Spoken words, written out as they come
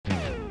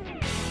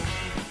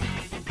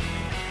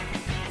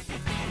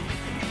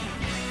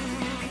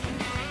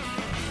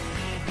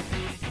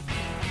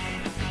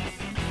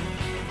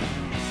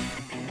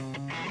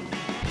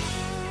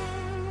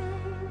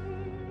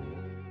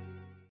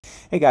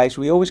Hey guys,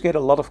 we always get a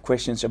lot of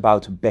questions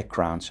about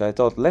background, so I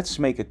thought let's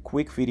make a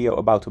quick video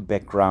about the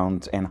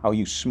background and how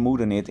you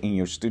smoothen it in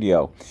your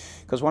studio.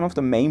 Because one of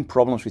the main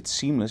problems with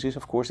seamless is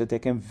of course that they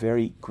can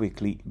very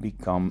quickly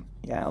become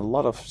a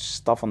lot of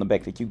stuff on the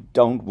back that you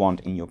don't want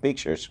in your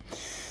pictures.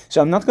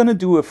 So I'm not going to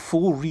do a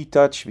full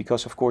retouch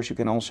because of course you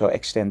can also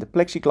extend the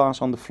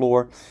plexiglass on the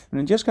floor. And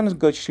I'm just going to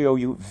go show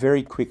you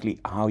very quickly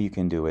how you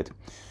can do it.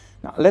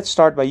 Now let's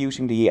start by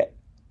using the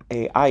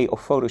AI of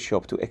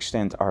Photoshop to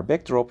extend our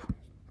backdrop.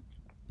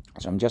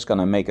 So I'm just going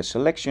to make a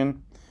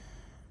selection,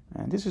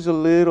 and this is a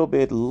little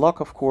bit luck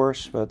of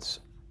course, but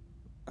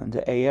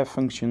the AF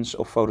functions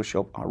of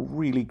Photoshop are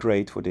really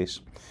great for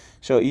this.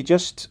 So you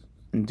just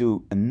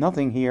do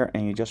nothing here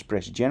and you just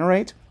press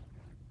generate.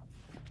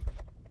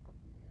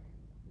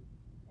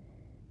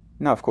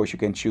 Now of course you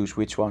can choose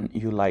which one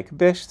you like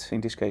best.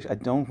 In this case I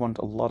don't want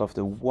a lot of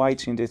the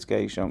whites in this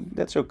case, so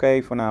that's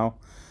okay for now.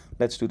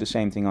 Let's do the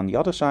same thing on the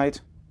other side.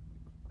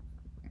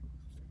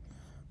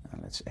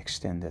 Let's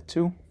extend that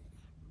too.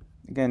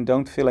 Again,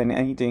 don't fill in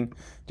anything,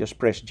 just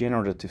press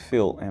generate to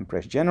fill and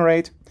press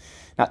generate.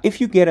 Now if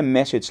you get a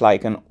message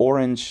like an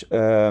orange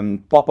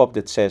pop-up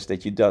that says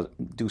that you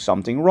do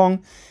something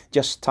wrong,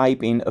 just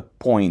type in a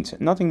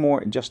point, nothing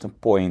more, just a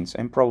point,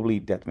 and probably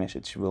that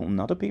message will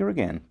not appear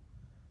again.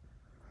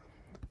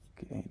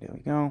 Okay, there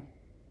we go.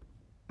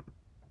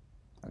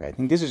 Okay, I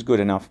think this is good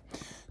enough.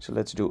 So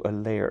let's do a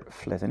layer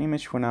flatten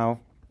image for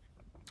now.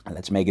 And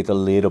let's make it a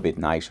little bit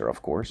nicer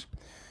of course.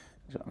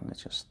 So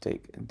let's just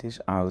take this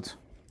out.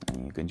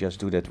 And you can just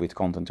do that with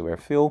content aware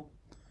fill.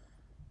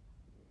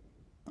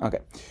 Okay,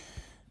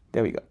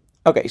 there we go.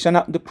 Okay, so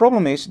now the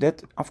problem is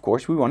that of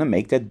course we want to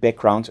make that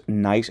background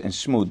nice and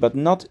smooth, but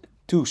not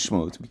too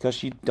smooth,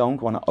 because you don't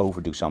want to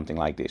overdo something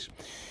like this.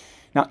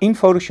 Now in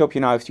Photoshop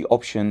you now have the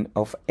option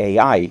of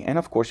AI, and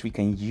of course we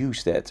can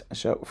use that.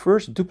 So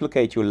first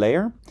duplicate your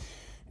layer.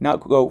 Now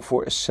go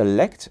for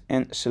select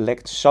and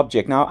select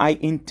subject. Now I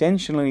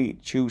intentionally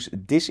choose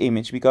this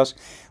image because,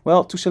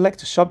 well, to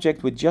select a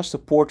subject with just a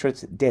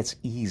portrait, that's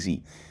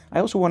easy. I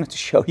also wanted to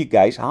show you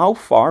guys how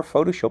far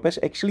Photoshop has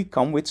actually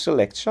come with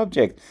select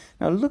subject.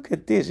 Now look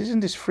at this, isn't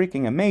this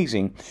freaking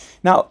amazing?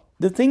 Now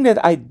the thing that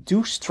I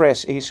do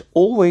stress is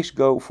always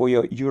go for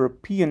your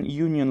European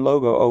Union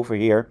logo over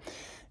here,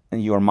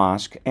 and your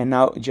mask, and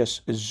now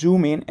just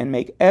zoom in and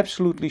make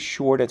absolutely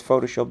sure that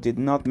Photoshop did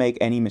not make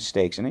any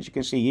mistakes. And as you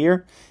can see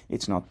here,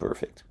 it's not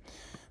perfect.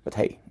 But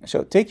hey,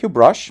 so take your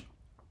brush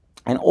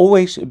and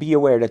always be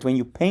aware that when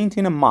you paint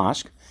in a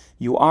mask,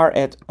 you are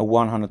at a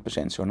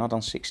 100%, so not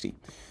on 60.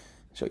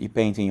 So you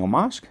paint in your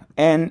mask,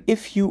 and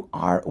if you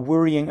are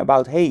worrying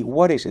about, hey,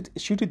 what is it?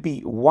 Should it be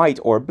white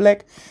or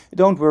black?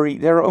 Don't worry,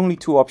 there are only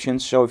two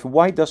options. So if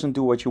white doesn't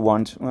do what you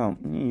want, well,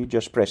 you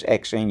just press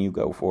X and you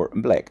go for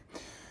black.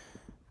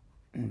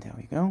 And there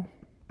we go.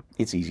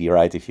 It's easy,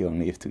 right, if you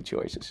only have two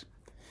choices.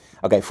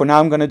 Okay, for now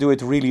I'm going to do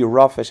it really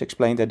rough, as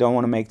explained. I don't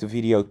want to make the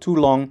video too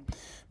long,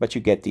 but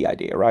you get the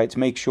idea, right?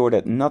 Make sure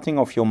that nothing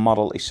of your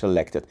model is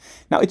selected.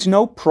 Now, it's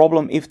no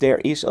problem if there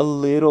is a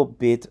little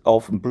bit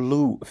of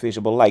blue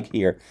visible, like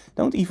here.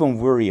 Don't even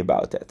worry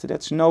about that.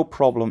 That's no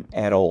problem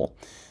at all.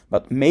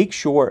 But make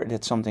sure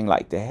that something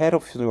like the head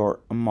of your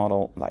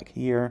model, like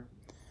here,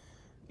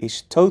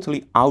 is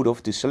totally out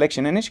of the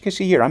selection. And as you can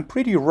see here, I'm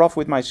pretty rough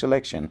with my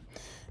selection.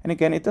 And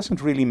again, it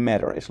doesn't really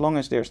matter as long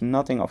as there's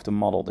nothing of the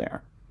model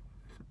there.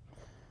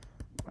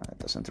 It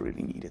doesn't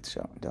really need it,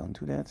 so don't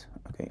do that.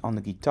 Okay, on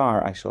the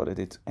guitar, I saw that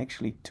it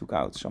actually took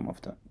out some of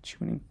the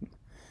tuning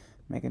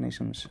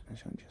mechanisms.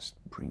 So just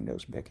bring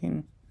those back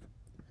in.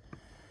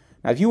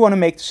 Now, if you want to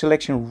make the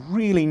selection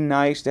really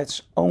nice,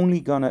 that's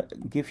only gonna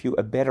give you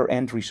a better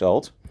end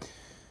result.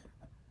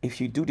 If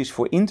you do this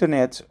for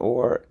internet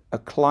or a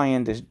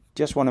client that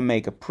just want to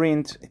make a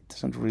print, it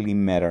doesn't really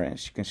matter,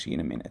 as you can see in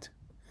a minute.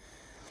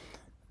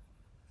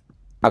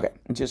 Okay,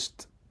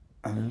 just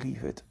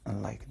leave it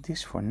like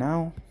this for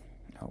now.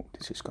 Oh,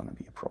 this is going to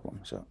be a problem,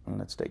 so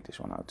let's take this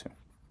one out too.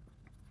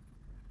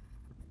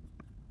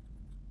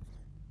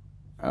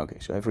 Okay,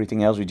 so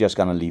everything else we're just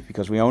going to leave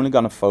because we're only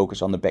going to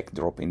focus on the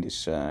backdrop in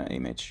this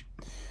image.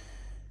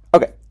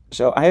 Okay,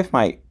 so I have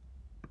my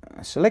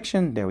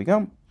selection, there we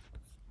go.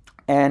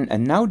 And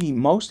now the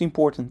most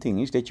important thing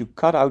is that you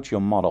cut out your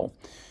model.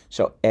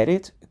 So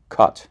edit,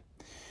 cut.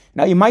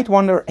 Now you might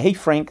wonder, hey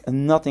Frank,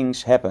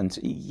 nothing's happened.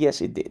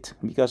 Yes, it did.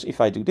 Because if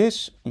I do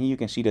this, you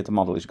can see that the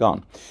model is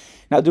gone.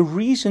 Now the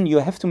reason you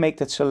have to make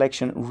that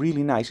selection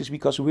really nice is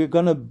because we're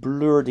going to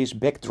blur this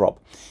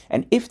backdrop.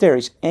 And if there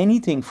is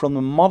anything from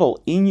the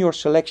model in your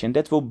selection,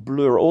 that will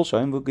blur also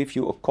and will give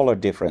you a color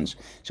difference.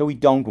 So we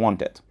don't want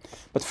that.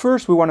 But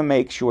first we want to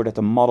make sure that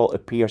the model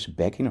appears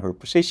back in her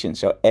position.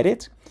 So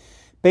edit,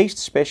 paste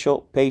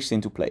special, paste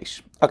into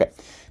place. Okay,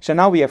 so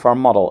now we have our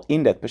model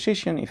in that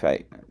position. If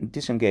I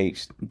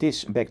disengage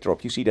this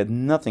backdrop, you see that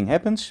nothing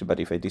happens. But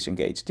if I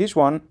disengage this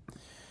one,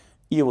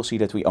 you will see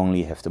that we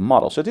only have the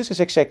model. So this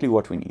is exactly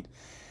what we need.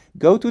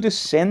 Go to the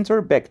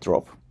center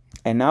backdrop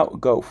and now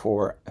go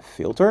for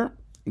filter,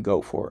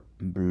 go for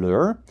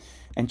blur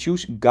and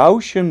choose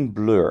Gaussian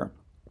blur.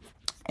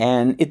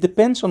 And it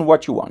depends on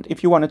what you want.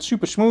 If you want it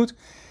super smooth,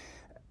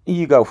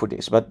 you go for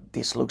this. But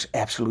this looks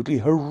absolutely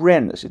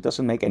horrendous. It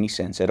doesn't make any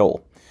sense at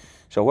all.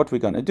 So what we're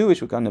going to do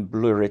is we're going to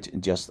blur it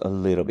just a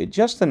little bit.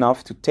 Just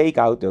enough to take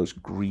out those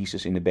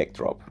greases in the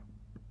backdrop.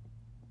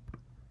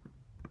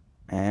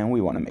 And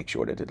we want to make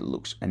sure that it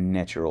looks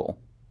natural.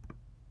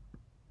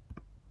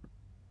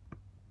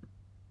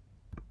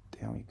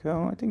 There we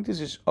go. I think this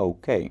is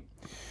okay.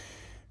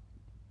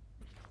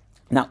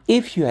 Now,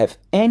 if you have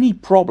any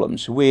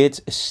problems with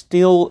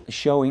still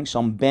showing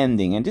some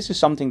bending, and this is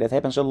something that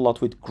happens a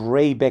lot with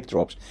gray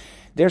backdrops,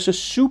 there's a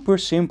super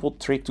simple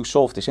trick to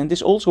solve this. And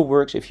this also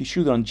works if you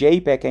shoot on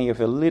JPEG and you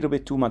have a little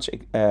bit too much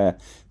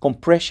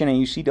compression and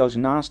you see those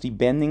nasty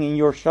bending in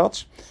your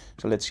shots.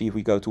 So let's see if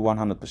we go to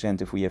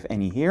 100% if we have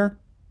any here.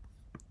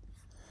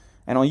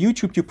 And on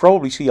YouTube you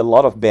probably see a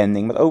lot of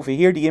bending, but over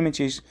here the image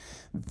is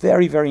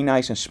very, very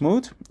nice and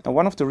smooth. And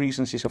one of the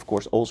reasons is, of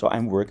course, also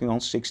I'm working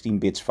on 16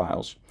 bits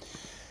files.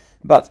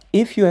 But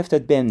if you have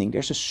that bending,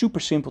 there's a super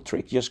simple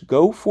trick. Just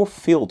go for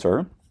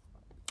filter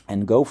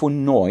and go for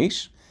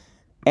noise,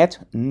 add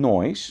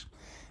noise,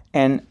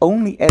 and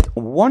only add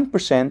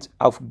 1%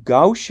 of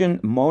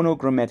Gaussian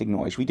monogrammatic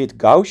noise. We did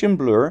Gaussian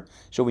blur,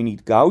 so we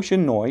need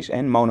Gaussian noise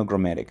and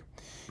monogrammatic.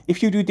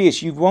 If you do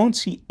this, you won't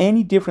see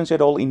any difference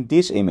at all in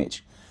this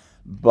image.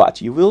 But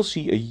you will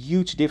see a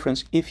huge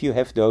difference if you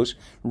have those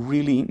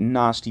really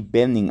nasty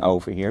bending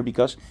over here,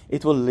 because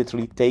it will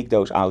literally take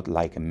those out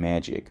like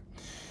magic.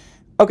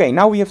 Okay,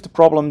 now we have the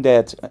problem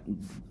that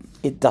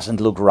it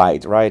doesn't look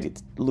right?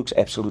 It looks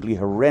absolutely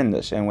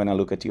horrendous. And when I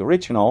look at the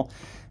original,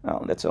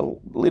 well, that's a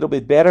little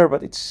bit better,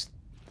 but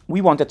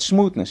we want that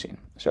smoothness in.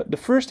 So the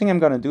first thing I'm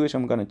going to do is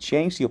I'm going to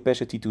change the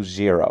opacity to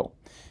 0.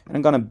 And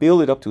I'm going to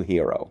build it up to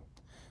hero.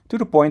 To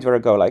the point where I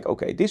go like,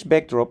 okay, this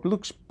backdrop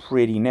looks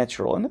pretty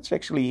natural, and it's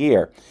actually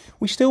here.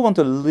 We still want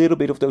a little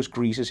bit of those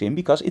greases in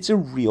because it's a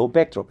real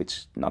backdrop.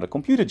 It's not a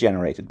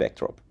computer-generated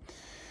backdrop.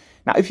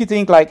 Now, if you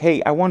think like,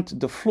 hey, I want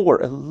the floor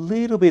a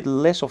little bit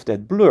less of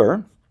that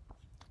blur,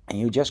 and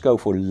you just go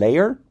for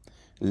layer,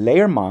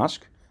 layer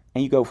mask,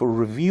 and you go for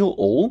reveal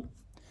all,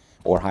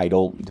 or hide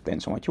all,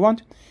 depends on what you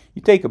want.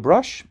 You take a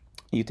brush,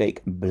 you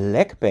take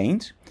black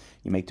paint,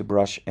 you make the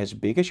brush as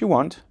big as you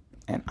want,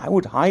 and I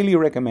would highly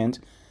recommend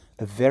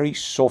a very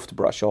soft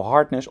brush, so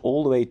hardness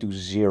all the way to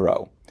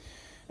 0.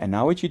 And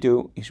now what you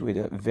do is with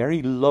a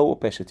very low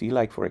opacity,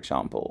 like for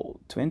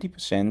example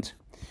 20%,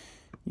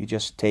 you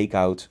just take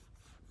out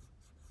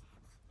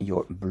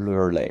your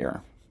blur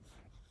layer.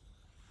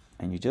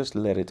 And you just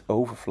let it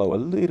overflow a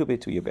little bit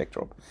to your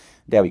backdrop.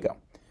 There we go.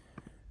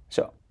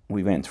 So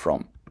we went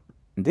from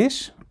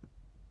this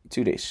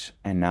to this.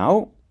 And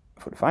now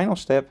for the final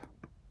step,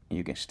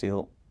 you can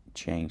still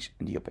change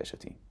the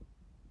opacity.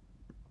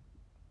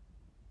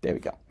 There we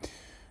go.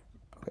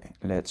 Okay,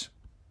 let's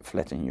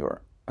flatten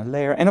your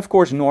layer. And of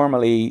course,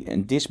 normally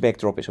this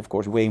backdrop is of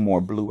course way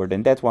more bluer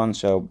than that one.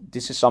 So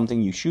this is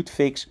something you should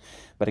fix.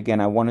 But again,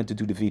 I wanted to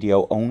do the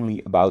video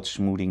only about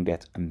smoothing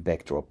that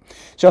backdrop.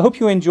 So I hope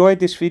you enjoyed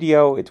this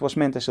video. It was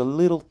meant as a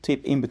little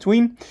tip in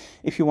between.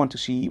 If you want to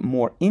see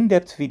more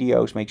in-depth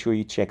videos, make sure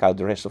you check out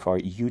the rest of our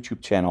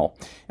YouTube channel.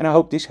 And I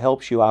hope this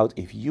helps you out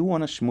if you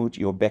want to smooth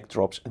your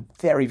backdrops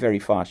very, very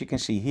fast. You can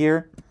see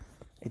here,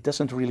 it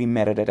doesn't really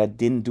matter that I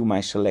didn't do my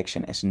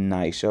selection as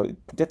nice. So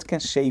that can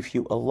save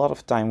you a lot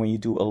of time when you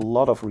do a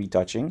lot of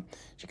retouching.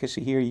 As you can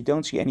see here, you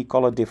don't see any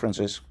color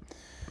differences.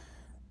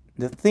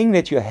 The thing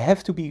that you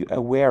have to be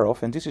aware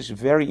of, and this is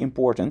very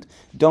important,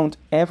 don't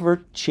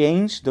ever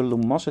change the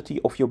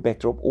luminosity of your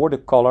backdrop or the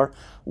color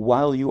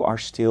while you are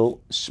still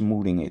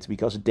smoothing it.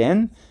 Because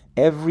then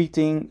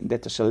everything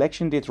that the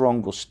selection did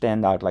wrong will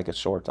stand out like a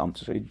sore thumb.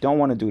 So you don't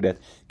want to do that.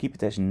 Keep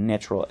it as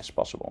natural as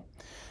possible.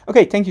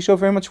 Okay, thank you so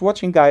very much for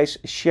watching, guys.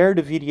 Share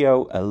the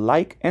video,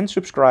 like and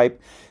subscribe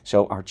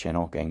so our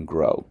channel can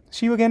grow.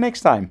 See you again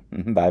next time.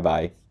 Bye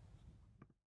bye.